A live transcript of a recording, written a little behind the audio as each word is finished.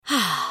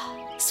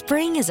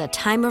Spring is a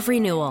time of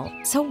renewal,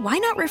 so why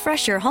not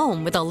refresh your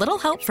home with a little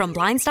help from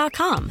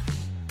Blinds.com?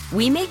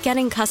 We make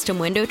getting custom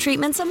window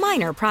treatments a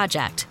minor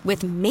project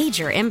with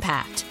major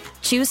impact.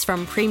 Choose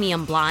from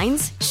premium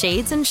blinds,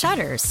 shades, and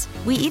shutters.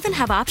 We even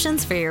have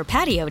options for your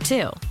patio,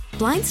 too.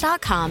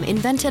 Blinds.com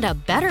invented a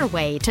better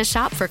way to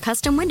shop for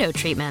custom window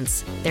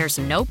treatments. There's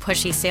no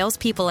pushy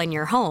salespeople in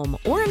your home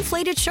or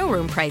inflated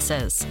showroom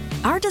prices.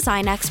 Our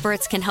design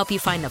experts can help you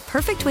find the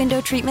perfect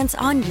window treatments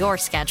on your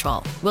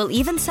schedule. We'll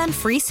even send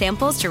free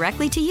samples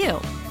directly to you.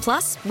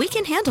 Plus, we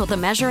can handle the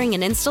measuring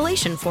and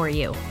installation for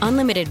you.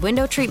 Unlimited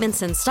window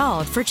treatments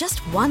installed for just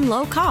one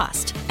low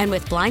cost. And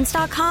with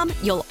Blinds.com,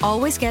 you'll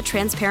always get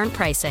transparent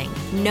pricing.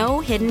 No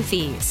hidden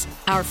fees.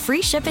 Our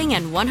free shipping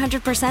and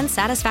 100%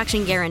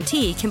 satisfaction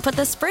guarantee can put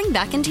the spring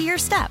back into your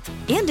step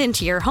and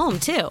into your home,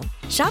 too.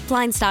 Shop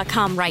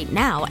Blinds.com right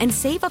now and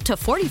save up to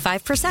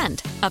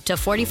 45%. Up to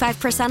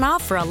 45%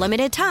 off for a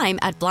limited time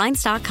at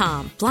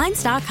Blinds.com.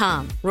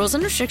 Blinds.com. Rules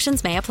and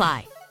restrictions may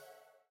apply.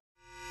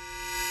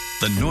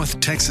 The North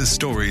Texas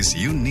stories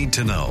you need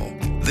to know.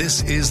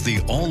 This is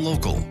the All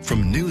Local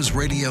from News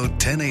Radio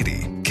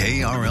 1080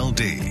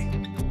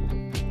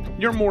 KRLD.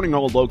 Your morning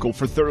All Local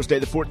for Thursday,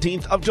 the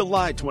 14th of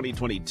July,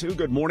 2022.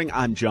 Good morning.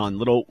 I'm John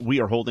Little.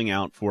 We are holding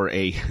out for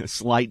a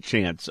slight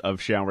chance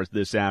of showers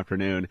this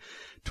afternoon.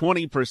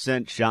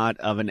 20% shot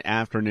of an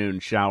afternoon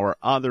shower.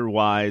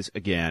 Otherwise,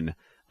 again,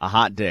 a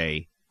hot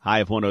day. High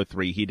of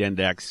 103, heat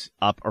index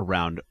up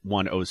around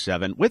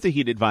 107 with a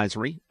heat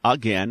advisory.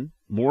 Again,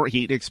 more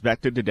heat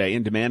expected today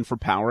and demand for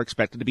power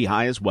expected to be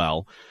high as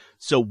well.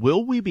 So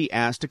will we be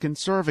asked to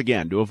conserve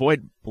again to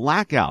avoid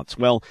blackouts?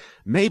 Well,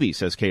 maybe,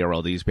 says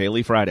KRLD's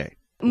Bailey Friday.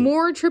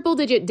 More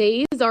triple-digit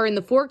days are in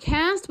the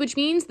forecast, which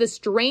means the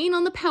strain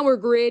on the power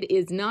grid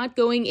is not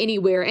going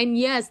anywhere. And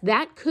yes,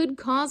 that could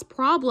cause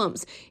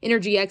problems.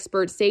 Energy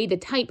experts say the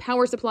tight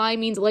power supply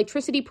means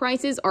electricity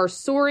prices are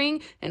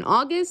soaring, and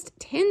August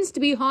tends to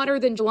be hotter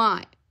than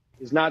July.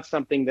 It's not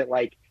something that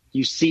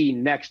you see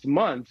next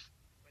month,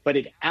 but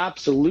it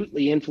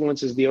absolutely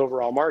influences the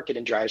overall market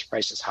and drives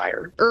prices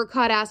higher.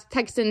 ERCOT asked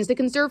Texans to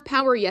conserve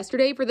power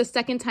yesterday for the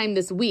second time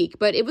this week,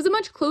 but it was a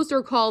much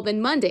closer call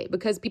than Monday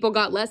because people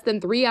got less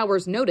than 3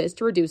 hours notice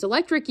to reduce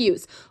electric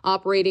use.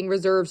 Operating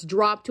reserves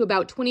dropped to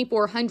about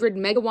 2,400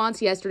 megawatts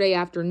yesterday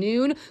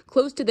afternoon,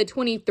 close to the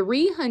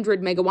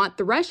 2,300 megawatt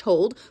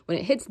threshold. When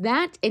it hits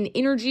that, an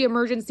energy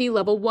emergency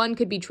level 1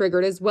 could be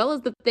triggered, as well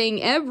as the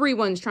thing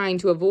everyone's trying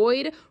to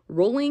avoid,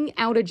 rolling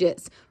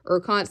outages.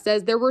 ERCOT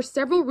says there were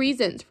several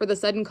reasons for the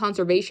sudden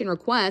conservation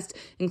request,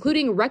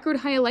 including record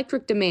high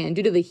electric demand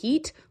due to the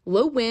heat,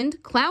 low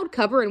wind, cloud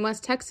cover in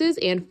West Texas,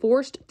 and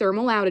forced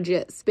thermal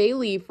outages.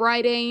 Bailey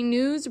Friday,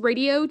 News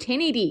Radio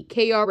 1080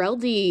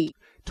 KRLD.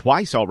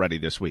 Twice already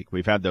this week,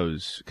 we've had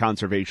those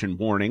conservation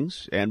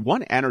warnings, and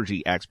one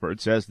energy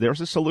expert says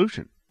there's a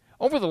solution.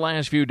 Over the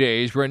last few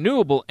days,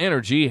 renewable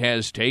energy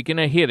has taken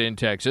a hit in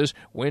Texas.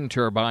 Wind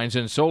turbines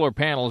and solar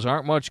panels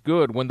aren't much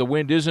good when the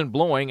wind isn't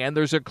blowing and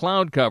there's a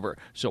cloud cover.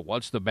 So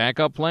what's the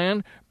backup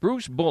plan?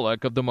 Bruce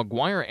Bullock of the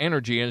McGuire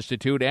Energy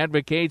Institute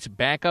advocates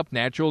backup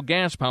natural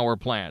gas power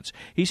plants.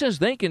 He says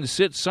they can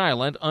sit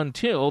silent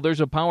until there's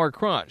a power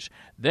crunch.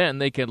 Then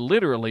they can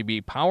literally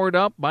be powered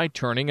up by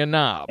turning a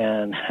knob.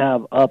 And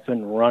have up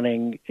and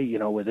running,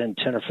 within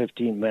 10 or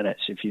 15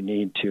 minutes if you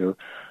need to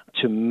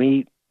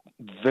meet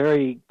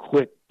very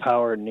quick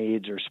power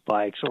needs or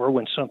spikes or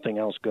when something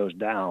else goes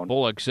down.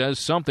 Bullock says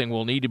something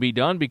will need to be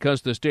done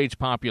because the state's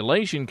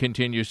population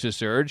continues to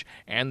surge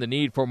and the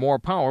need for more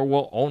power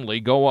will only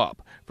go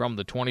up. From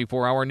the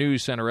 24-hour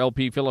news center,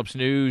 LP Phillips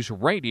News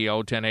Radio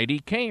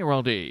 1080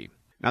 KRLD.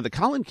 Now, the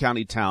Collin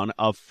County town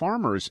of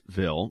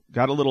Farmersville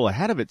got a little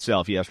ahead of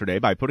itself yesterday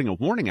by putting a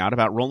warning out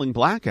about rolling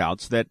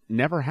blackouts that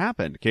never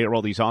happened.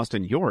 KRLD's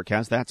Austin York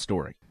has that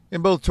story.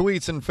 In both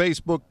tweets and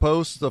Facebook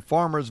posts, the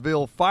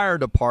Farmersville Fire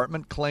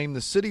Department claimed the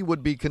city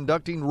would be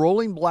conducting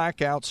rolling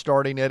blackouts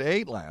starting at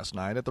 8 last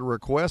night at the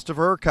request of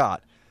ERCOT.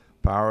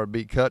 Power would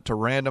be cut to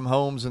random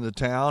homes in the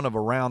town of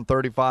around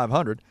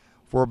 3,500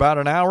 for about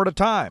an hour at a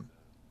time.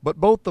 But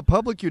both the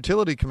Public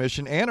Utility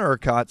Commission and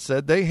ERCOT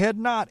said they had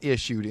not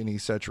issued any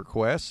such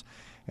requests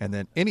and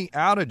that any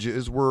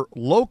outages were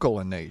local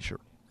in nature.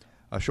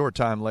 A short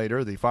time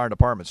later, the fire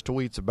department's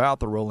tweets about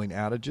the rolling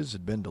outages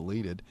had been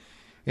deleted.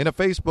 In a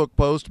Facebook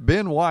post,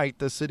 Ben White,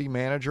 the city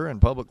manager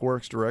and public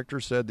works director,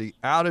 said the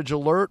outage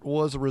alert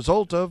was a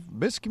result of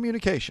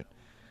miscommunication,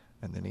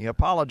 and then he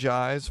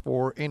apologized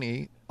for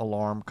any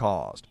alarm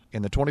caused.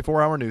 In the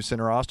 24-hour news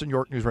center, Austin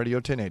York News Radio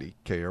 1080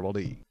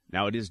 KRLD.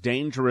 Now, it is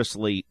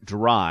dangerously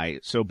dry,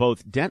 so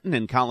both Denton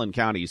and Collin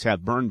counties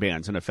have burn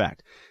bans in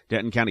effect.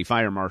 Denton County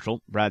Fire Marshal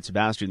Brad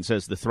Sebastian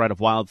says the threat of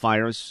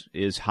wildfires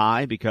is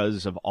high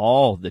because of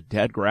all the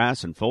dead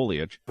grass and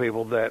foliage.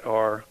 People that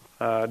are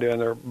doing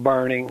their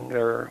burning,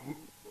 they're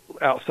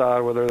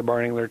outside, whether they're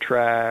burning their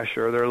trash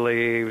or their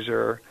leaves,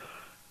 or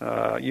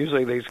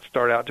usually these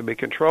start out to be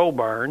controlled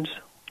burns,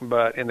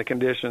 but in the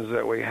conditions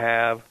that we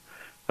have,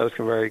 those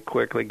can very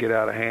quickly get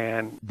out of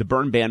hand. The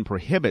burn ban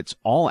prohibits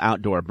all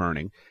outdoor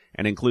burning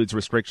and includes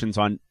restrictions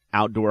on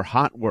outdoor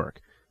hot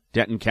work.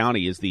 Denton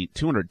County is the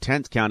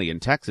 210th county in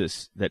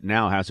Texas that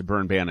now has a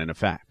burn ban in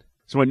effect.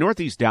 So in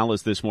northeast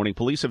Dallas this morning,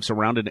 police have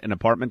surrounded an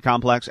apartment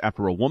complex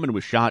after a woman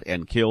was shot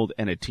and killed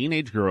and a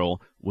teenage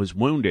girl was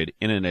wounded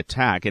in an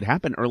attack. It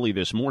happened early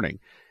this morning,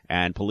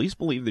 and police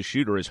believe the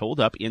shooter is holed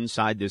up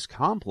inside this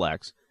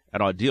complex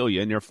at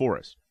Audelia near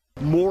Forest.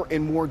 More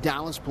and more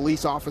Dallas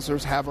police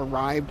officers have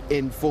arrived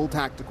in full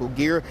tactical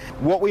gear.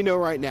 What we know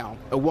right now,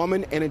 a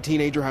woman and a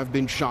teenager have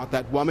been shot.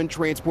 That woman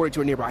transported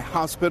to a nearby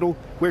hospital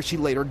where she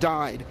later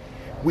died.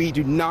 We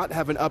do not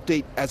have an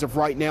update as of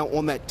right now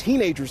on that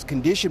teenager's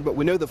condition, but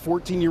we know the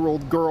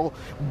 14-year-old girl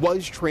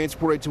was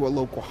transported to a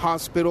local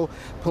hospital.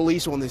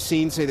 Police on the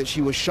scene say that she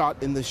was shot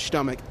in the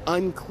stomach.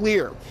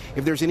 Unclear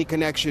if there's any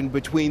connection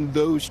between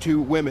those two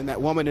women,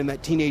 that woman and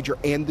that teenager,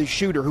 and the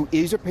shooter, who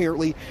is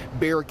apparently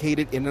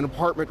barricaded in an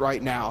apartment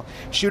right now.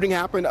 Shooting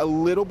happened a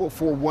little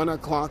before 1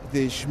 o'clock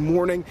this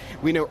morning.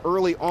 We know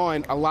early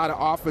on a lot of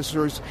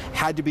officers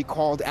had to be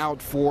called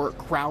out for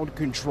crowd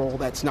control.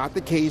 That's not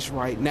the case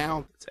right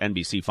now. It's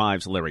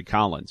NBC5's Larry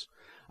Collins.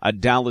 A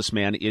Dallas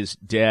man is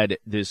dead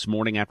this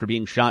morning after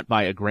being shot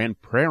by a Grand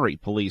Prairie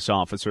police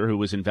officer who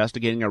was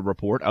investigating a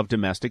report of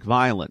domestic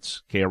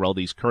violence.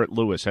 KRLD's Kurt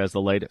Lewis has the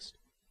latest.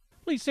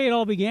 Police say it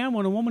all began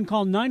when a woman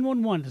called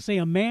 911 to say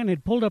a man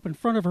had pulled up in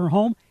front of her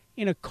home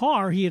in a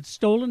car he had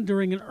stolen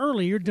during an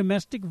earlier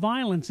domestic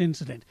violence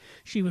incident.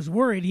 She was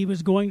worried he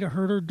was going to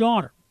hurt her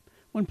daughter.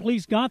 When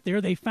police got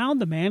there, they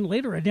found the man,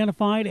 later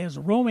identified as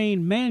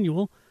Romaine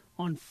Manuel,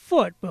 on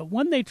foot, but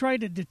when they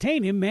tried to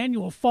detain him,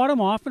 Manuel fought him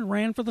off and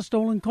ran for the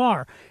stolen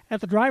car. At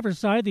the driver's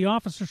side, the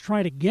officers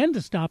tried again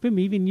to stop him,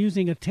 even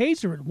using a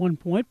taser at one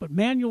point, but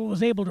Manuel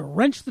was able to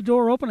wrench the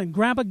door open and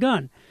grab a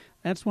gun.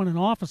 That's when an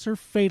officer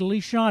fatally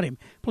shot him.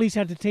 Police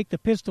had to take the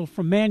pistol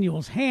from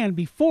Manuel's hand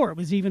before it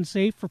was even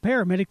safe for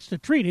paramedics to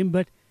treat him,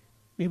 but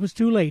it was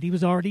too late. He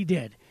was already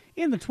dead.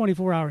 In the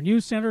 24-hour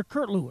news center,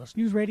 Kurt Lewis,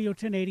 News Radio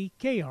 1080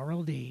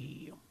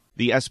 KRLD.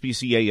 The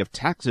SPCA of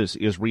Texas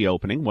is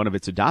reopening one of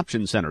its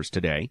adoption centers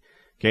today.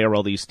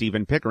 KRLD's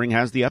Stephen Pickering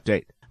has the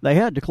update. They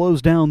had to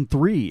close down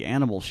 3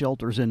 animal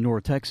shelters in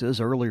North Texas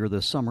earlier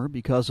this summer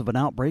because of an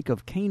outbreak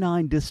of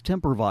canine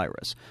distemper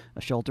virus.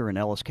 A shelter in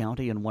Ellis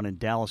County and one in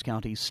Dallas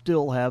County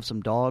still have some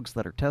dogs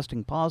that are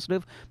testing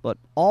positive, but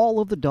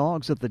all of the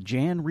dogs at the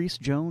Jan Reese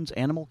Jones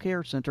Animal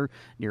Care Center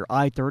near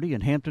I-30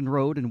 and Hampton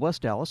Road in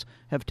West Dallas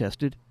have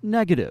tested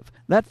negative.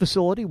 That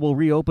facility will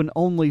reopen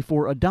only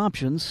for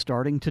adoptions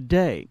starting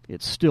today.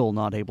 It's still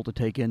not able to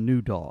take in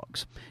new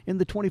dogs. In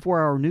the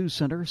 24-hour news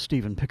center,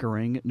 Stephen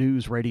Pickering,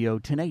 News Radio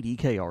 1080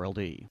 KRLD.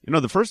 You know,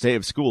 the first day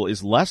of school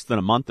is less than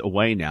a month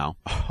away now.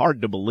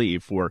 Hard to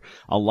believe for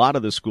a lot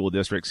of the school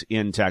districts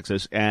in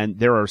Texas, and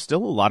there are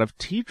still a lot of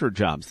teacher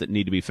jobs that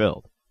need to be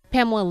filled.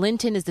 Pamela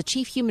Linton is the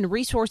Chief Human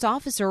Resource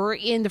Officer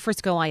in the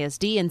Frisco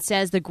ISD and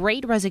says the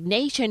Great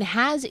Resignation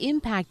has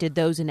impacted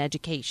those in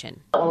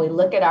education. When we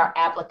look at our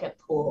applicant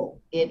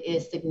pool, it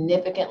is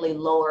significantly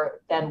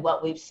lower than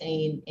what we've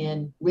seen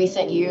in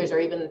recent years or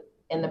even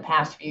in the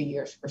past few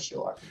years, for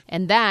sure.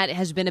 And that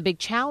has been a big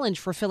challenge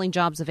for filling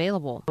jobs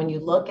available. When you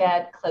look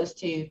at close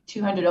to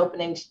 200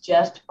 openings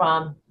just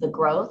from the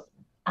growth,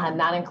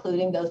 not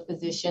including those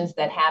positions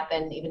that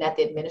happen even at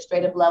the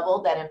administrative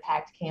level that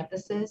impact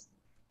campuses,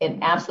 it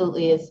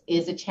absolutely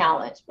is a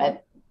challenge,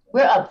 but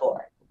we're up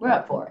for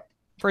it.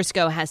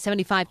 Frisco has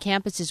 75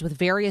 campuses with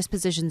various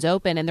positions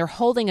open, and they're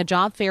holding a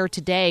job fair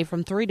today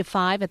from 3 to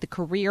 5 at the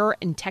Career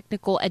and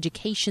Technical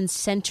Education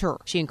Center.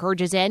 She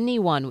encourages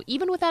anyone,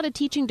 even without a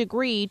teaching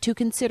degree, to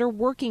consider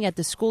working at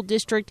the school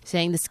district,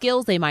 saying the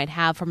skills they might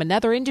have from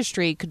another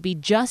industry could be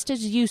just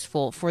as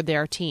useful for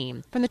their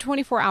team. From the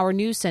 24-hour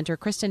news center,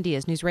 Kristen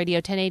Diaz, News Radio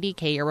 1080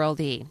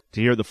 KRLD. To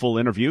hear the full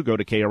interview, go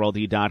to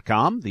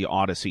KRLD.com, the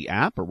Odyssey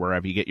app, or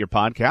wherever you get your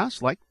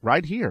podcasts, like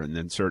right here, and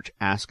then search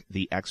Ask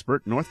the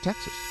Expert North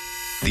Texas.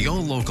 The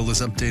All Local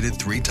is updated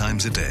 3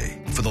 times a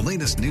day. For the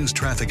latest news,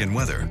 traffic, and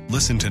weather,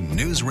 listen to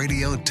News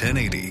Radio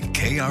 1080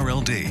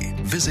 KRLD.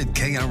 Visit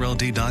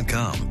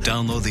KRLD.com,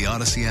 download the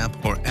Odyssey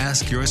app, or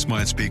ask your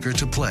smart speaker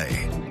to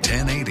play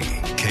 1080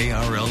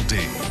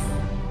 KRLD.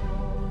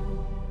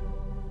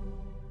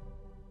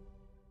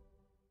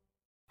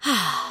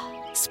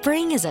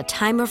 Spring is a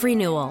time of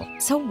renewal,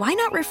 so why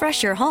not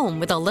refresh your home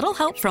with a little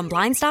help from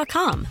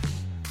Blinds.com?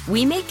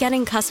 We make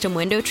getting custom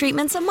window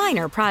treatments a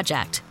minor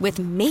project with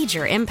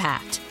major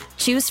impact.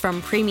 Choose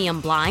from premium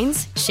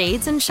blinds,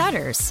 shades, and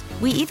shutters.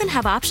 We even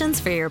have options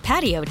for your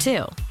patio,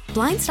 too.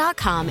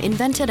 Blinds.com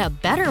invented a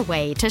better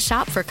way to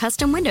shop for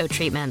custom window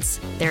treatments.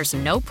 There's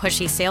no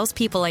pushy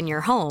salespeople in your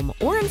home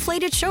or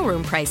inflated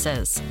showroom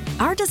prices.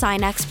 Our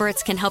design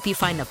experts can help you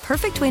find the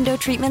perfect window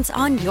treatments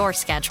on your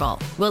schedule.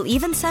 We'll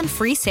even send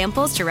free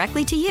samples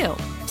directly to you.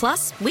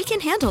 Plus, we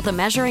can handle the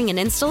measuring and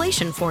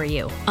installation for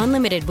you.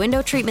 Unlimited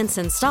window treatments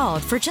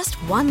installed for just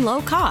one low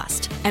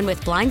cost. And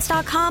with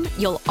Blinds.com,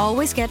 you'll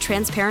always get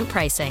transparent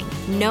pricing.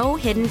 No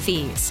hidden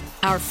fees.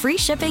 Our free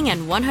shipping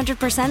and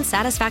 100%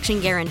 satisfaction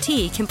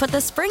guarantee can put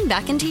the spring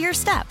back into your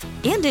step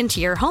and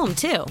into your home,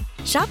 too.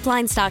 Shop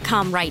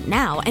Blinds.com right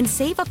now and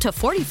save up to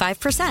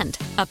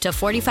 45%. Up to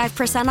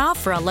 45% off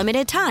for a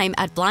limited time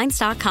at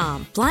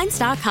Blinds.com.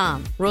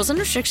 Blinds.com. Rules and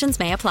restrictions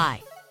may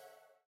apply.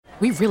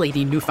 We really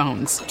need new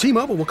phones.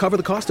 T-Mobile will cover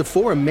the cost of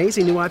 4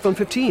 amazing new iPhone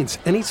 15s,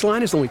 and each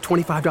line is only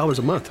 $25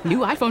 a month. New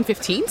iPhone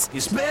 15s?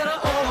 It's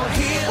better over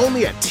here.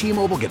 Only at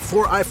T-Mobile, get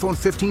 4 iPhone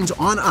 15s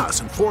on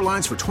us and 4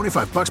 lines for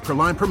 $25 per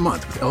line per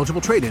month with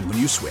eligible trade-in when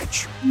you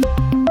switch.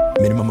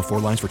 Minimum of 4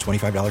 lines for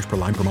 $25 per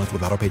line per month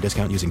with autopay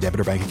discount using debit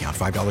or bank account.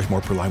 $5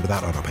 more per line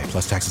without autopay,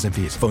 plus taxes and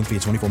fees. Phone fee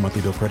at 24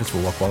 monthly bill credits for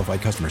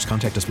well-qualified customers.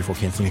 Contact us before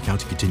canceling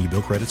account to continue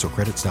bill credits or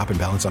credit stop and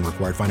balance on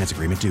required finance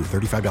agreement due.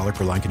 $35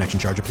 per line connection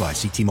charge applies.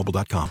 See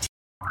T-Mobile.com.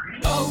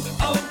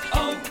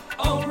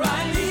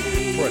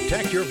 O'Reilly.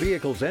 Protect your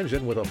vehicle's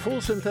engine with a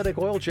full synthetic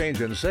oil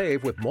change and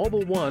save with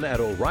Mobil 1 at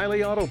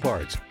O'Reilly Auto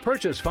Parts.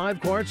 Purchase 5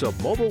 quarts of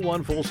Mobil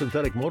 1 full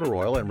synthetic motor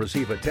oil and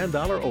receive a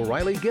 $10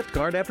 O'Reilly gift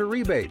card after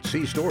rebate.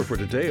 See store for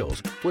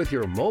details. With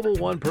your Mobil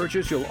 1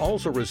 purchase, you'll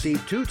also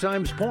receive 2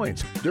 times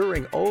points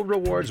during O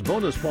Rewards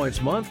Bonus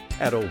Points Month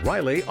at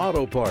O'Reilly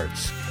Auto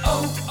Parts.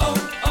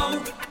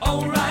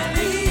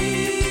 O'Reilly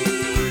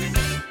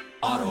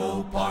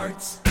Auto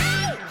Parts.